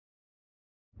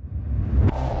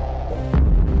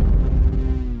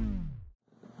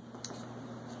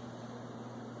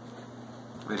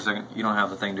a second. You don't have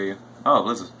the thing, do you? Oh,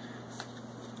 Blizzard.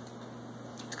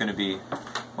 It's gonna be,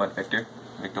 what, Victor?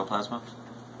 Victoplasma?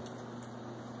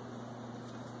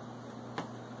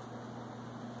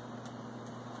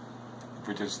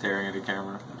 We're just staring at the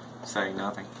camera, saying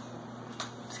nothing.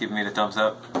 Just giving me the thumbs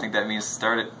up. I think that means to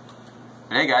start it.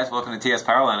 But hey guys, welcome to TS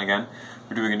Powerline again.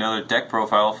 We're doing another deck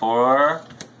profile for...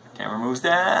 Camera moves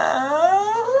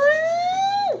down...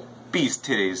 Beast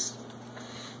Titties.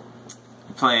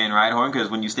 I'm playing Rhyhorn because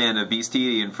when you stand a Beast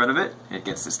Titty in front of it, it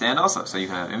gets to stand also, so you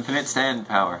can have infinite stand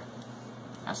power.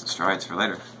 That's the strides for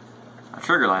later. Our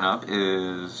trigger lineup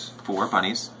is 4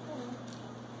 bunnies,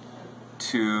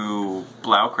 2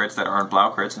 Blau crits that aren't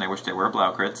Blau crits, and I wish they were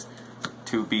Blau crits,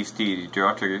 2 Beast Deity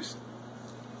draw triggers,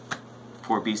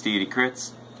 4 Beast Deity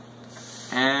crits,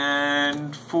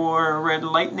 and 4 Red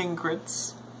Lightning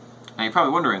crits. Now you're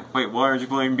probably wondering, wait, why aren't you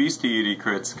playing Beast Deity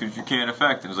crits? Because you can't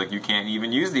affect. And it's like, you can't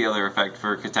even use the other effect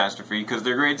for Catastrophe because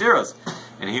they're grade 0s.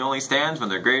 And he only stands when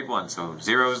they're grade 1, so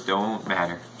 0s don't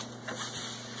matter.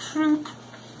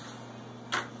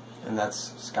 And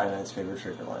that's Sky Knight's favorite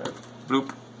trigger lineup.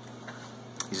 Bloop.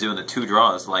 He's doing the 2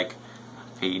 draws like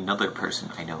another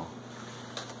person I know.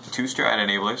 2 strat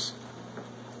enablers.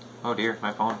 Oh dear,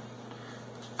 my phone.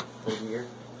 Oh dear.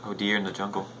 Oh dear, in the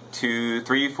jungle. 4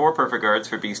 perfect guards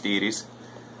for Beast Deities.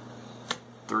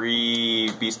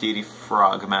 3 Beast Deity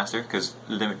Frog Master, because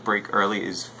limit break early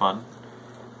is fun.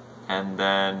 And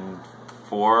then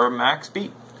 4 max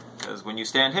beat. Because when you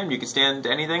stand him, you can stand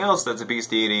anything else that's a Beast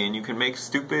Deity, and you can make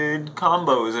stupid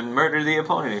combos and murder the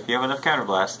opponent if you have enough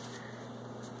counterblast.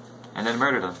 And then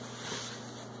murder them.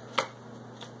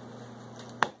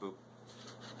 Boop.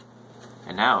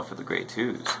 And now for the grade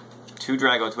 2s. 2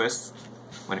 Drago Twists.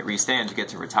 When it restands, you get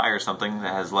to retire something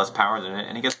that has less power than it,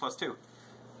 and he gets +2.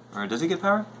 Or does he get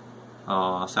power?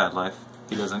 Oh, sad life.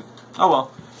 He doesn't. Oh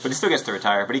well. But he still gets to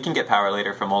retire, but he can get power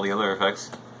later from all the other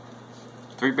effects.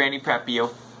 3 Brandy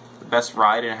Prapio. The best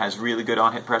ride, and it has really good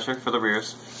on-hit pressure for the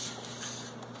rears.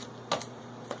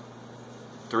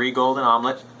 3 Golden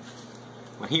Omelet.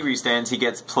 When he restands, he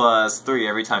gets +3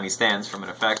 every time he stands from an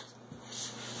effect.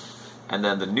 And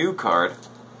then the new card,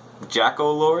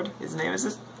 Jacko Lord, his name is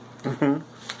this?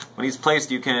 When he's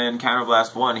placed, you can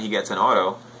counterblast 1, he gets an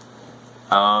auto.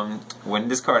 When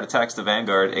this card attacks the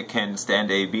Vanguard, it can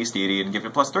stand a Beast Deity and give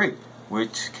it +3,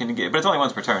 which can get, but it's only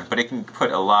once per turn, but it can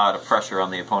put a lot of pressure on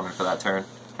the opponent for that turn,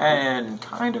 and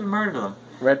kind of murder them.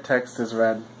 Red text is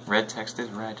red. Red text is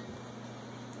red.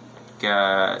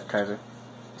 Got Kaiser.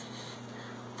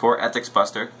 4 Ethics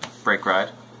Buster, Break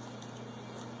Ride,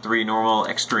 3 normal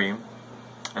Extreme,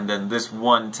 and then this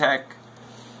 1 tech,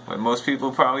 but most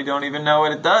people probably don't even know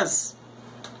what it does.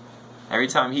 Every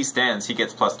time he stands, he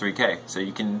gets +3k. So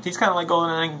you can, he's kind of like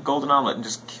Golden Omelet and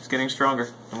just keeps getting stronger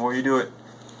the more you do it.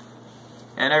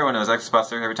 And everyone knows X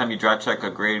Buster. Every time you drive check a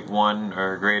grade 1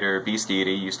 or greater Beast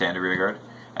Deity, you stand a rear guard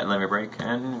at limit break.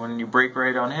 And when you break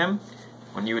right on him,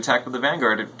 when you attack with the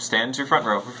Vanguard, it stands your front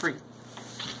row for free.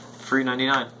 Free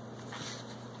 99.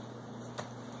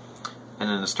 And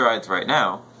then the strides right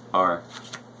now are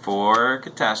 4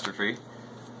 Catastrophe.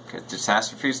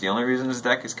 Catastrophe is the only reason this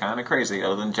deck is kind of crazy,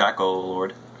 other than Jacko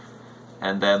Lord.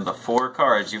 And then the 4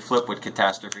 cards you flip with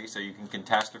Catastrophe, so you can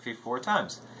Catastrophe 4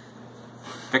 times.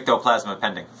 Victoplasma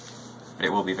pending. But it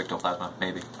will be Victoplasma,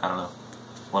 maybe. I don't know.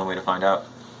 One way to find out.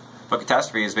 But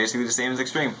Catastrophe is basically the same as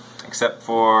Extreme, except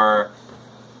for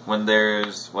when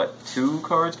there's, what, 2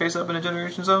 cards face up in a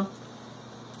Generation Zone?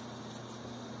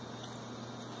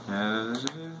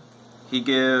 He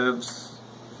gives...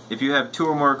 If you have 2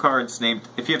 or more cards named...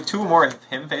 If you have 2 or more of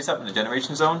him face up in the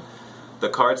Generation Zone, the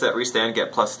cards that restand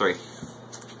get +3.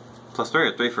 +3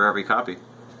 or 3 for every copy.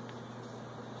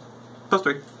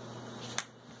 +3.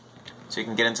 So you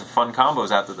can get into fun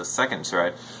combos after the second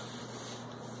stride.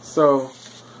 So,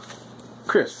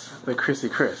 Chris, the Chrissy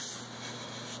Chris,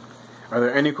 are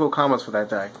there any cool combos for that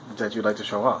deck that you'd like to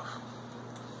show off?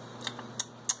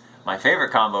 My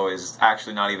favorite combo is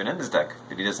actually not even in this deck,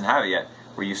 but he doesn't have it yet.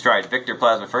 Where you stride Victor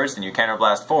Plasma first and you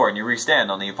counterblast 4 and you restand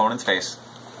on the opponent's face.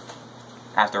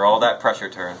 After all that pressure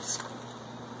turns.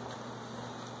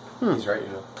 He's right, you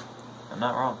know. I'm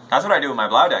not wrong. That's what I do with my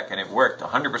Blau deck, and it worked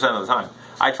 100% of the time.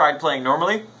 I tried playing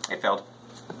normally, it failed.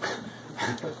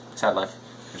 Sad life.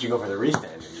 But you go for the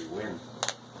restand and you win.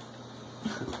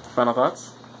 Final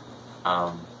thoughts?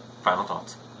 Final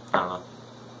thoughts. I don't know.